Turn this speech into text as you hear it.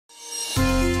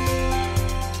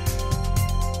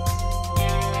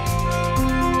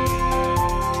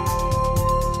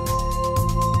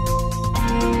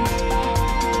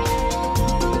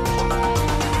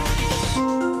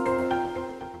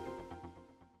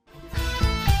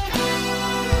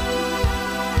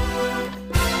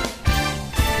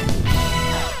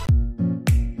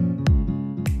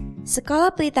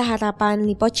Sekolah Pelita Harapan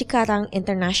Lippo Cikarang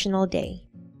International Day.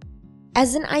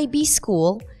 As an IB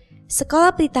school,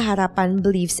 Sekolah Pelita Harapan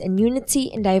believes in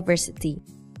unity and diversity.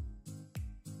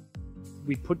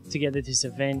 We put together this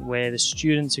event where the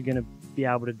students are going to be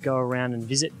able to go around and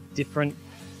visit different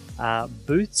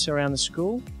booths around the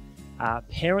school.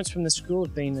 Parents from the school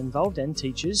have been involved, and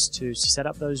teachers, to set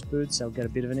up those booths. They'll get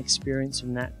a bit of an experience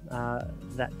from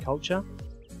that culture.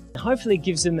 Hopefully it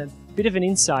gives them a bit of an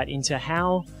insight into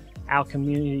how our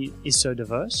community is so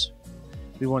diverse.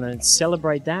 We want to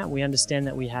celebrate that. We understand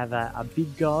that we have a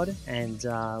big God, and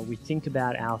we think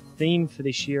about our theme for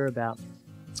this year about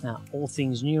all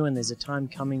things new, and there's a time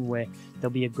coming where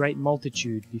there'll be a great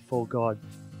multitude before God.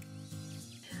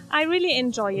 I really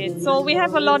enjoy it. So we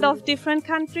have a lot of different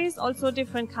countries, also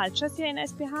different cultures here in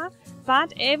SPH,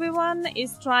 but everyone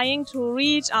is trying to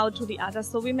reach out to the other.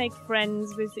 So we make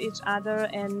friends with each other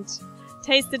and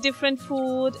taste the different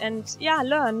food and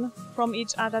learn from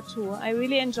each other too. I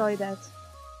really enjoy that.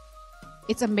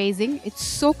 It's amazing. It's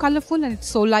so colorful and it's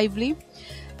so lively.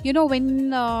 You know,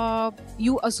 when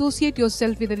you associate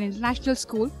yourself with an international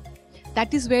school,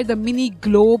 that is where the mini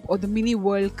globe or the mini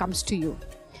world comes to you.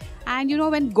 And you know,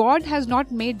 when God has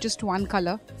not made just one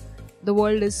color, the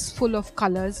world is full of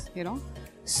colors, you know.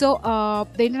 So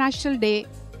the International Day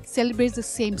celebrates the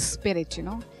same spirit, you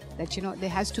know, that, you know, there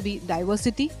has to be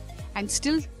diversity and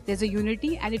still there's a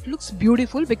unity, and it looks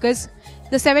beautiful because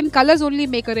the 7 colors only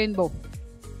make a rainbow.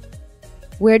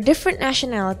 Where different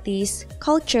nationalities,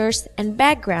 cultures, and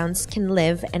backgrounds can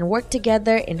live and work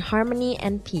together in harmony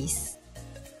and peace.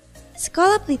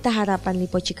 Sekolah Pelita Harapan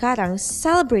Lippo Cikarang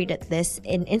celebrated this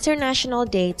in International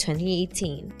Day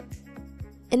 2018.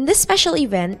 In this special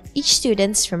event, each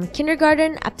students from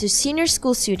kindergarten up to senior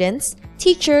school students,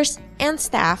 teachers, and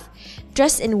staff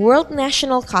dress in world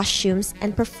national costumes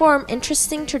and perform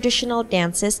interesting traditional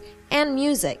dances and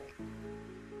music.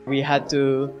 We had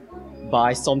to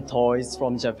buy some toys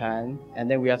from Japan, and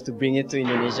then we have to bring it to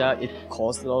Indonesia. It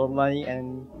costs a lot of money,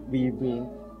 and we bring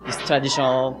these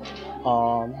traditional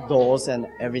dolls and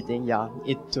everything. Yeah,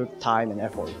 it took time and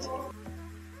effort.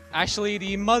 Actually,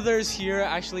 the mothers here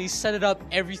actually set it up,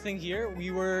 everything here.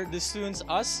 The students,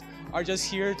 us, are just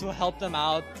here to help them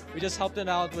out. We just helped them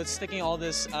out with sticking all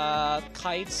this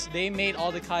kites. They made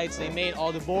all the kites, they made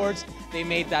all the boards, they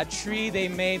made that tree,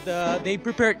 they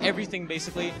prepared everything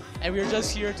basically, and we were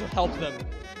just here to help them.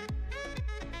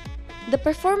 The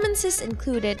performances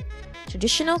included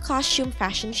traditional costume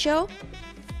fashion show,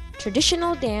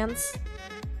 traditional dance,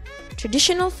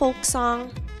 traditional folk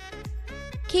song,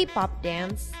 K-pop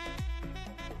dance,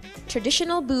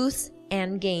 traditional booths,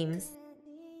 and games.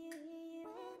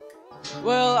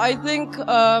 Well, I think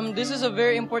this is a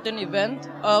very important event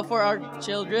for our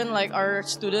children, like our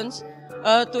students,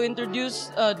 to introduce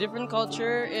different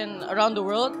culture around the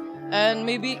world, and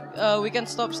maybe we can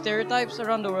stop stereotypes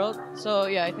around the world. So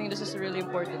yeah, I think this is really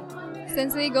important.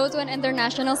 Since we go to an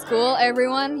international school,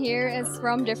 everyone here is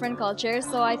from different cultures.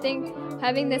 So I think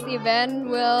having this event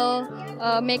will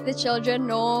make the children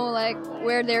know like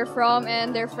where they're from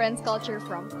and their friends' culture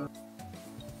from.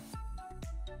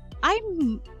 I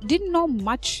didn't know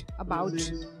much about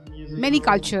many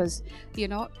cultures, you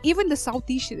know, even the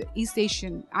Southeast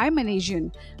Asian. I'm an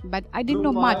Asian, but I didn't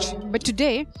know much. But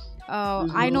today,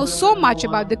 I know so much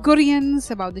about the Koreans,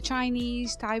 about the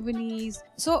Chinese, Taiwanese.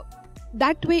 So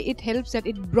that way it helps, that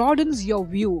it broadens your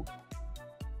view.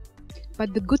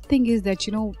 But the good thing is that,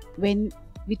 you know, when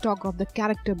we talk of the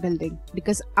character building,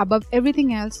 because above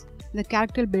everything else, the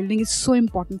character building is so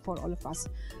important for all of us.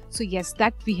 So yes,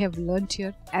 that we have learned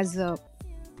here as a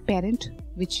parent,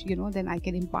 which, you know, then I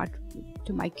can impart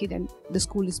to my kid, and the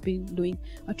school has been doing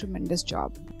a tremendous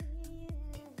job.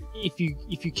 If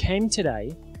you came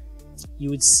today, you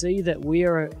would see that we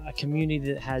are a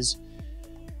community that has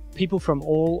people from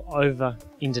all over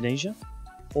Indonesia,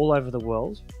 all over the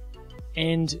world,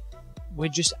 and we're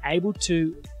just able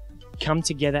to come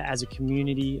together as a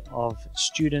community of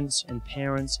students and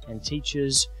parents and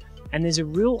teachers, and there's a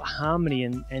real harmony,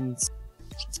 and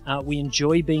we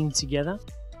enjoy being together.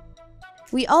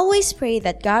 We always pray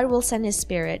that God will send His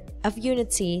spirit of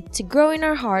unity to grow in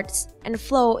our hearts and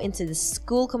flow into the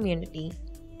school community.